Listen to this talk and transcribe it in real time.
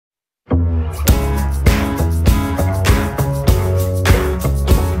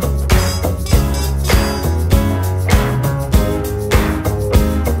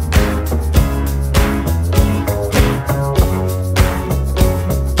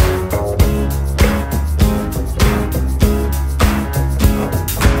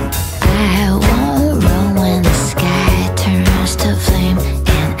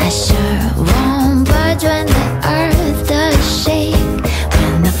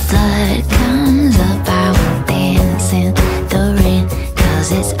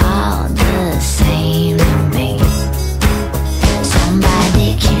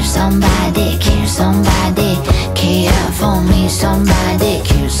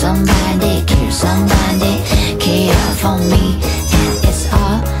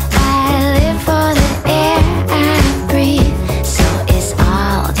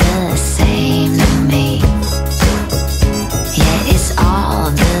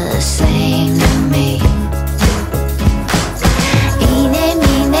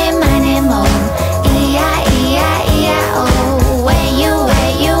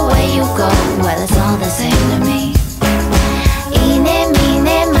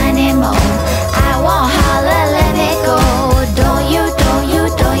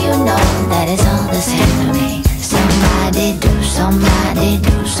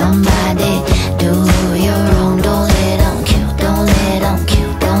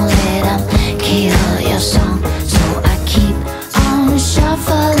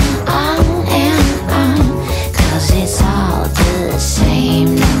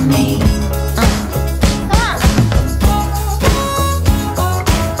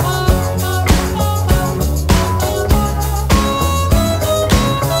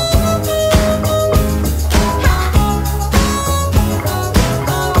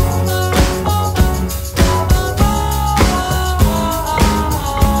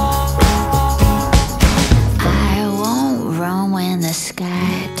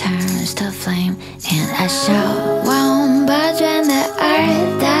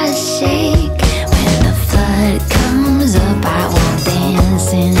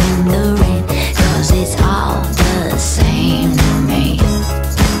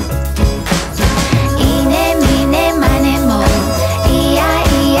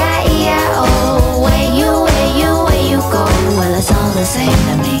same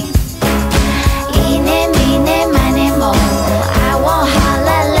to me. Eeny, meeny, miny, mo, I won't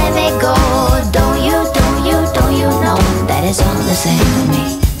holla, let me go. Don't you know that it's all the same to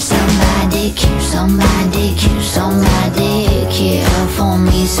me. Somebody cute, somebody cute, somebody care for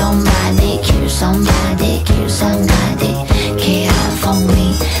me. Somebody cute, somebody cute, somebody care for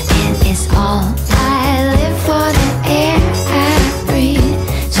me. And it's all I live for, the air I breathe.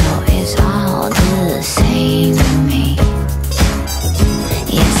 So it's all the same to me.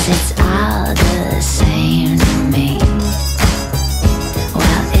 Yes, it's all the same to me.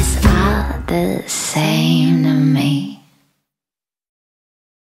 Well, it's all the same